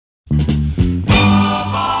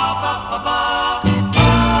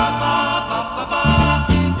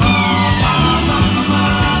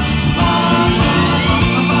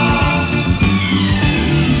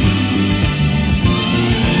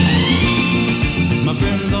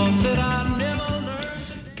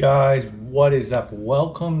Guys, what is up?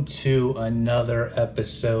 Welcome to another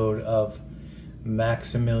episode of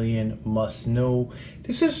Maximilian Must Know.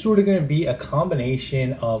 This is sort of going to be a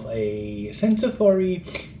combination of a sense authority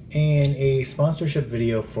and a sponsorship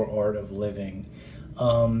video for Art of Living,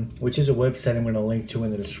 which is a website I'm going to link to in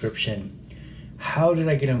the description. How did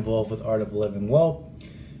I get involved with Art of Living? Well,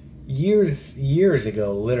 years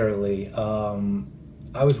ago, literally,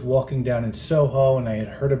 I was walking down in Soho and I had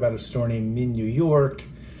heard about a store named Min New York.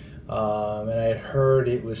 And I had heard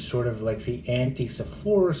it was sort of like the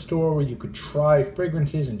anti-Sephora store where you could try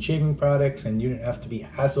fragrances and shaving products and you didn't have to be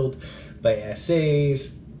hassled by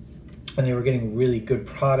SAs. And they were getting really good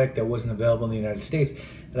product that wasn't available in the United States.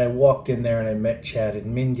 And I walked in there and I met Chad and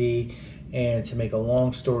Mindy. And to make a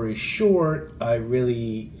long story short, I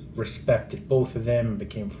really respected both of them and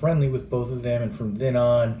became friendly with both of them. And from then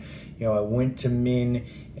on, I went to Min,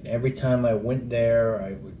 and every time I went there,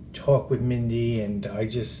 I would talk with Mindy, and I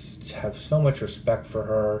just have so much respect for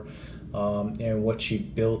her and what she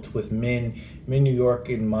built with Min. Min New York,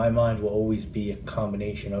 in my mind, will always be a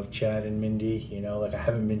combination of Chad and Mindy. Like I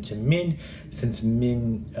haven't been to Min since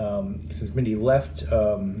Mindy left.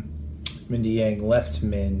 Mindy Yang left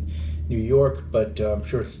Min New York, but I'm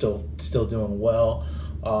sure it's still doing well.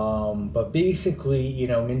 But basically,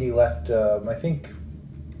 Mindy left. I think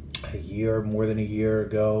more than a year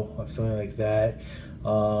ago, something like that.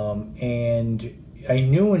 And I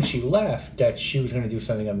knew when she left that she was going to do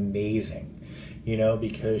something amazing,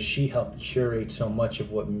 because she helped curate so much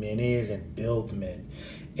of what Min is and build Min.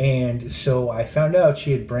 And so I found out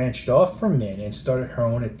she had branched off from Min and started her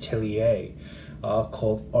own atelier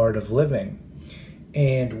called Art of Living.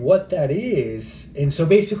 And what that is, and so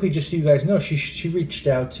basically, just so you guys know, she reached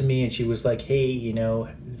out to me and she was like, hey,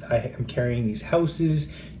 I'm carrying these houses.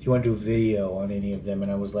 Do you want to do a video on any of them?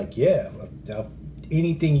 And I was like, yeah,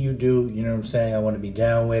 anything you do, what I'm saying, I want to be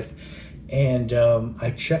down with. And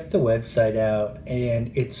I checked the website out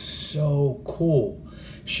and it's so cool.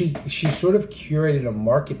 She sort of curated a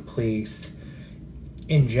marketplace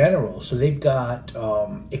in general. So they've got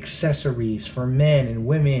accessories for men and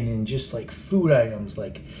women and just like food items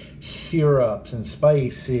like syrups and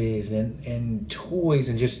spices and toys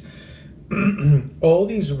and just all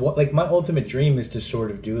these. Like my ultimate dream is to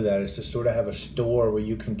sort of do that, is to sort of have a store where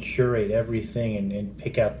you can curate everything and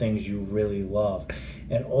pick out things you really love.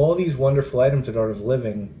 And all these wonderful items at Art of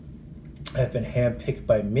Living have been handpicked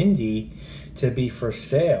by Mindy to be for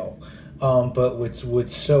sale. But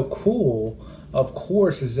what's so cool, of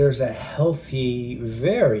course, is there's a healthy,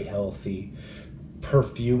 very healthy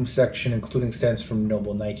perfume section, including scents from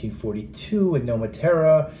Noble 1942 and Noma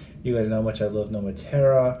Terra. You guys know how much I love Noma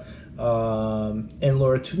Terra. And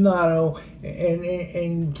Laura Tunato,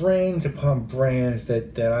 and brands upon brands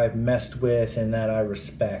that I've messed with and that I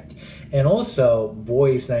respect. And also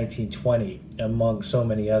Bois 1920, among so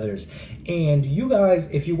many others. And you guys,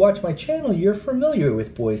 if you watch my channel, you're familiar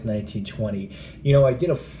with Bois 1920. I did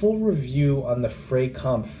a full review on the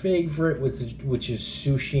Fraycom favorite, which is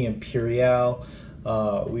Sushi Imperial.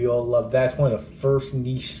 We all love that. It's one of the first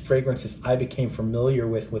niche fragrances I became familiar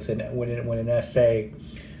with when an essay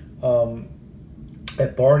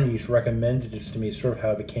at Barney's recommended this to me. It's sort of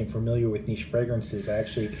how I became familiar with niche fragrances. I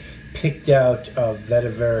actually picked out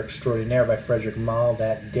Vetiver Extraordinaire by Frederic Malle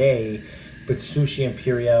that day, but Sushi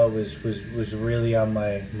Imperial was really on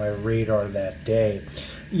my radar that day.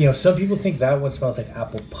 Some people think that one smells like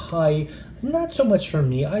apple pie. Not so much for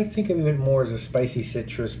me. I think of it more as a spicy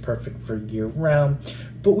citrus, perfect for year round.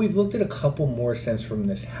 But we've looked at a couple more scents from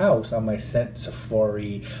this house on my scent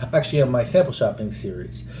safari, actually on my sample shopping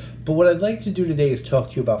series. But what I'd like to do today is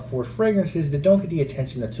talk to you about 4 fragrances that don't get the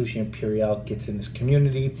attention that Sushi Imperial gets in this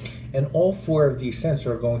community. And all 4 of these scents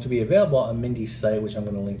are going to be available on Mindy's site, which I'm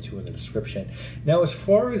going to link to in the description. Now, as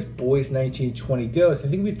far as Bois 1920 goes, I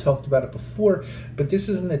think we've talked about it before, but this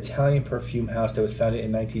is an Italian perfume house that was founded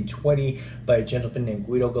in 1920 by a gentleman named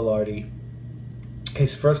Guido Gallardi.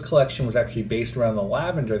 His first collection was actually based around the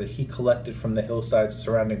lavender that he collected from the hillsides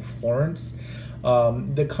surrounding Florence.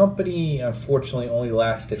 The company, unfortunately, only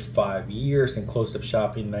lasted 5 years and closed up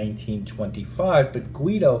shop in 1925. But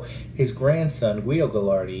Guido, his grandson, Guido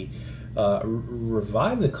Gallardi,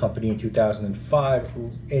 revived the company in 2005,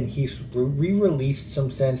 and he re-released some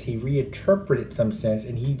scents, he reinterpreted some scents,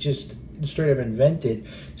 and he just straight up invented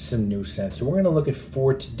some new scents. So we're going to look at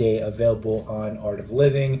 4 today available on Art of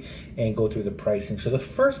Living and go through the pricing. So the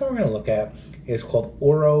first one we're going to look at is called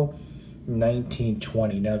Oro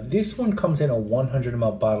 1920. Now this one comes in a 100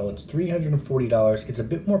 ml bottle. It's $340. It's a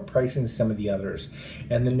bit more pricey than some of the others.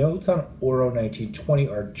 And the notes on Oro 1920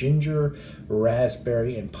 are ginger,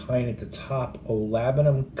 raspberry, and pine at the top,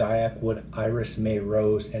 olabinum, guaiac wood, iris, may,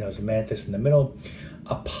 rose, and osmanthus in the middle,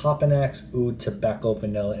 a Papanax, oud, tobacco,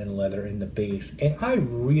 vanilla, and leather in the base. And I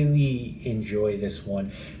really enjoy this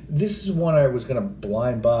one. This is one I was going to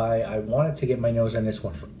blind buy. I wanted to get my nose on this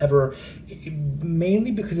one forever, mainly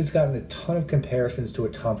because it's gotten a ton of comparisons to a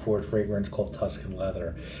Tom Ford fragrance called Tuscan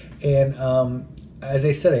Leather. And as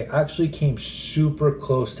I said, I actually came super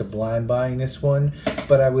close to blind buying this one,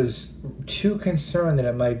 but I was too concerned that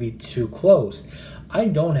it might be too close. I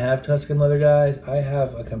don't have Tuscan Leather, guys. I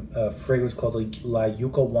have a fragrance called La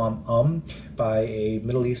Yuca Wam by a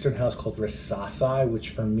Middle Eastern house called Rasasi,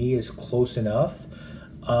 which for me is close enough.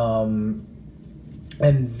 And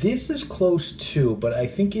this is close too, but I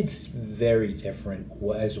think it's very different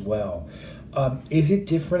as well. Is it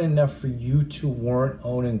different enough for you to warrant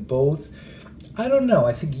owning both? I don't know.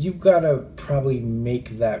 I think you've got to probably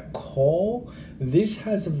make that call. This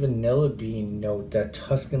has a vanilla bean note that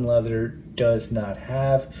Tuscan Leather does not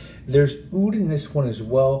have. There's oud in this one as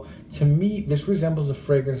well. To me, this resembles a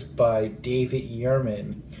fragrance by David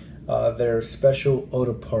Yurman. Their special eau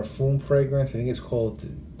de parfum fragrance. I think it's called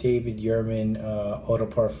David Yurman Eau de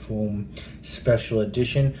Parfum Special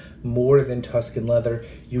Edition. More than Tuscan Leather.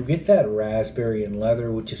 You get that raspberry and leather,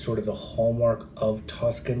 which is sort of the hallmark of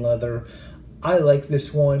Tuscan Leather. I like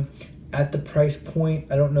this one. At the price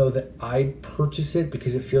point, I don't know that I'd purchase it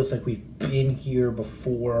because it feels like we've been here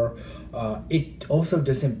before. It also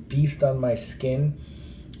doesn't beast on my skin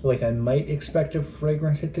like I might expect a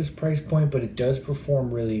fragrance at this price point, but it does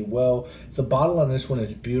perform really well. The bottle on this one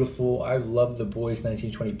is beautiful. I love the Bois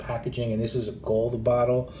 1920 packaging, and this is a gold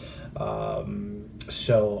bottle.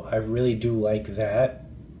 So I really do like that.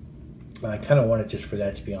 I kind of want it just for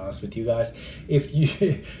that, to be honest with you guys. If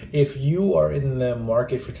you are in the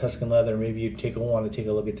market for Tuscan Leather, maybe you want to take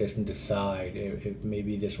a look at this and decide if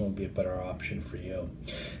maybe this won't be a better option for you.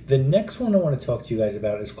 The next one I want to talk to you guys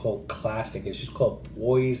about is called Classic. It's just called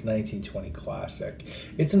Bois 1920 Classic.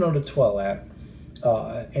 It's an eau de toilette.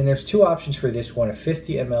 And there's two options for this one. A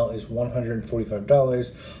 50 ml is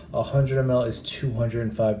 $145. 100 ml is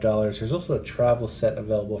 $205. There's also a travel set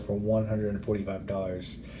available for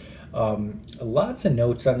 $145. Lots of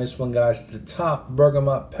notes on this one, guys. At the top,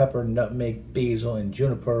 bergamot, pepper, nutmeg, basil, and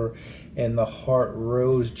juniper. In the heart,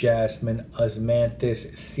 rose, jasmine,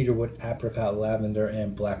 osmanthus, cedarwood, apricot, lavender,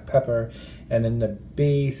 and black pepper. And in the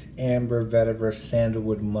base, amber, vetiver,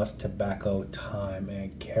 sandalwood, musk, tobacco, thyme,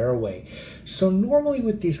 and caraway. So normally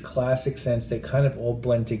with these classic scents, they kind of all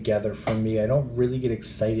blend together for me. I don't really get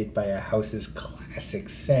excited by a house's classic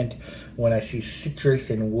scent when I see citrus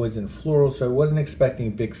and woods and floral, so I wasn't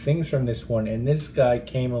expecting big things from this one, and this guy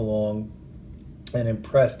came along and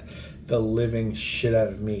impressed the living shit out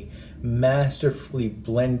of me. Masterfully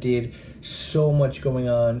blended, so much going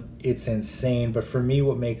on, it's insane. But for me,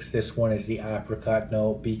 what makes this one is the apricot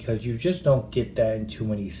note, because you just don't get that in too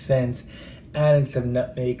many scents. Adding some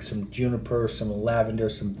nutmeg, some juniper, some lavender,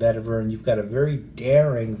 some vetiver, and you've got a very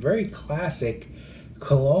daring, very classic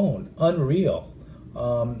cologne. Unreal.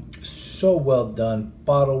 So well done,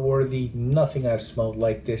 bottle worthy. Nothing I've smelled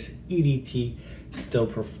like this. EDT still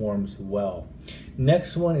performs well.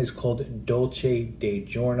 Next one is called Dolce de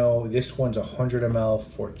Giorno. This one's 100 ml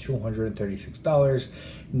for $236.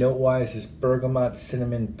 Note-wise is bergamot,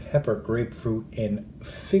 cinnamon, pepper, grapefruit, and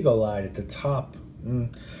figolide at the top.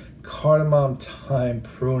 Cardamom, thyme,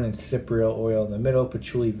 prune, and cypriol oil in the middle.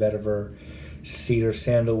 Patchouli, vetiver, cedar,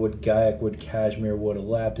 sandalwood, guaiac wood, cashmere wood,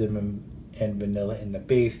 labdanum, and vanilla in the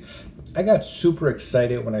base. I got super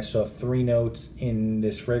excited when I saw three notes in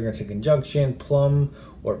this fragrance in conjunction: plum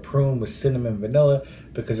or prune with cinnamon, vanilla,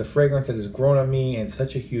 because a fragrance that has grown on me in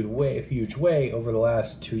such a huge way over the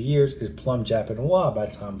last 2 years is Plum Japanois by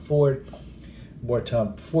Tom Ford. More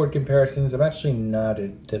Tom Ford comparisons. I'm actually not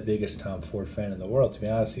the biggest Tom Ford fan in the world, to be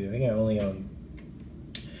honest with you. I think I only own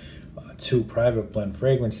 2 private blend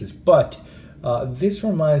fragrances, but this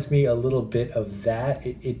reminds me a little bit of that.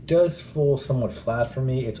 It does fall somewhat flat for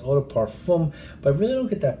me. It's eau de parfum, but I really don't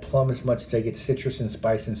get that plum as much as I get citrus and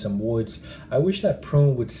spice and some woods. I wish that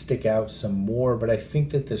prune would stick out some more, but I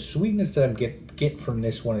think that the sweetness that I'm get from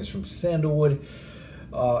this one is from sandalwood,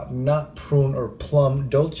 not prune or plum.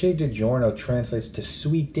 Dolce de Giorno translates to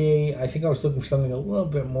sweet day. I think I was looking for something a little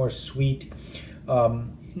bit more sweet.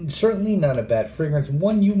 Certainly not a bad fragrance.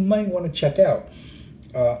 One you might want to check out.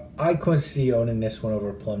 I couldn't see owning this one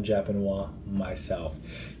over Plum Japanois myself.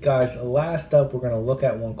 Guys, last up, we're going to look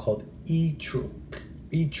at one called Truc.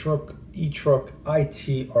 E-Truck, ITRUK,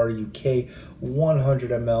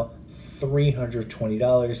 100 ml,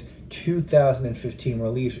 $320. 2015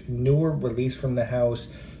 release, newer release from the house.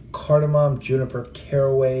 Cardamom, juniper,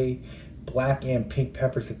 caraway, black and pink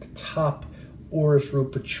peppers at the top, orris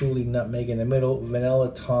root, patchouli, nutmeg in the middle,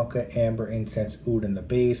 vanilla, tonka, amber, incense, oud in the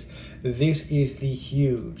base. This is the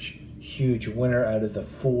huge winner out of the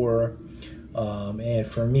four. And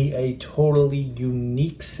for me, a totally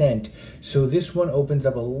unique scent. So this one opens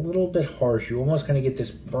up a little bit harsh. You almost kind of get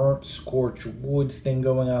this burnt, scorched woods thing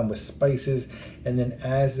going on with spices. And then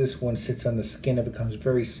as this one sits on the skin, it becomes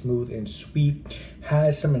very smooth and sweet.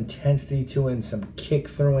 Has some intensity to it and some kick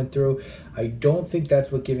through and through. I don't think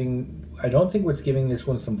what's giving this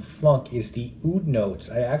one some funk is the oud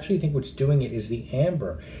notes. I actually think what's doing it is the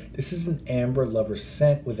amber. This is an amber lover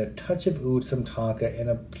scent with a touch of oud, some tonka, and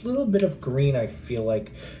a little bit of green, I feel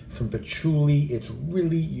like, from patchouli. It's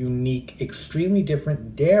really unique, extremely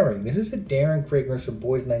different, daring. This is a daring fragrance from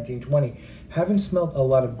Bois 1920. Haven't smelled a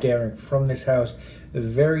lot of daring from this house.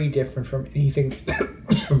 Very different from anything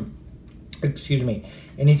excuse me,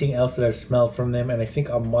 anything else that I've smelled from them, and I think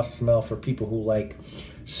a must smell for people who like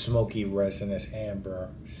smoky, resinous amber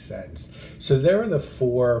scents. So there are the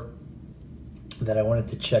four that I wanted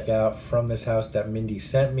to check out from this house that Mindy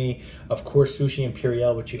sent me. Of course, Sushi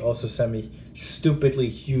Imperial, which she also sent me, stupidly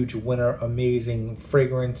huge winner, amazing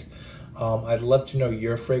fragrance. I'd love to know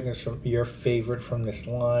your fragrance from your favorite from this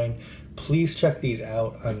line. Please check these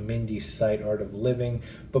out on Mindy's site, Art of Living.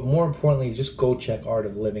 But more importantly, just go check Art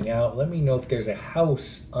of Living out. Let me know if there's a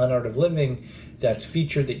house on Art of Living that's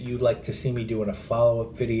featured that you'd like to see me do in a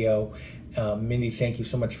follow-up video. Mindy, thank you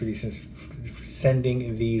so much for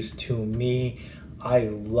sending these to me. I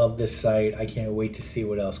love this site. I can't wait to see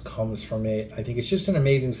what else comes from it. I think it's just an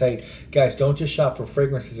amazing site. Guys, don't just shop for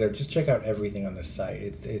fragrances there. Just check out everything on the site.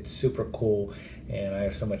 It's super cool, and I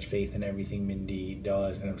have so much faith in everything Mindy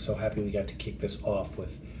does, and I'm so happy we got to kick this off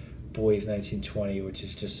with Bois 1920, which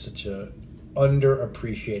is just such a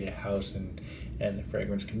underappreciated house and the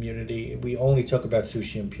fragrance community. We only talk about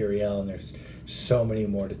Sushi Imperial, and there's so many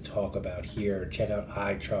more to talk about here. Check out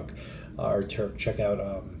iTruck, or check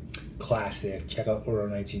out Classic, check out Oro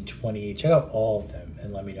 1920, check out all of them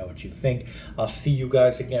and let me know what you think. I'll see you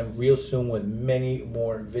guys again real soon with many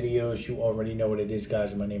more videos. You already know what it is,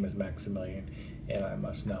 guys. My name is Maximilian, and I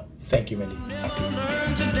must know. Thank you, Mindy.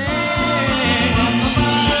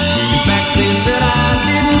 Peace.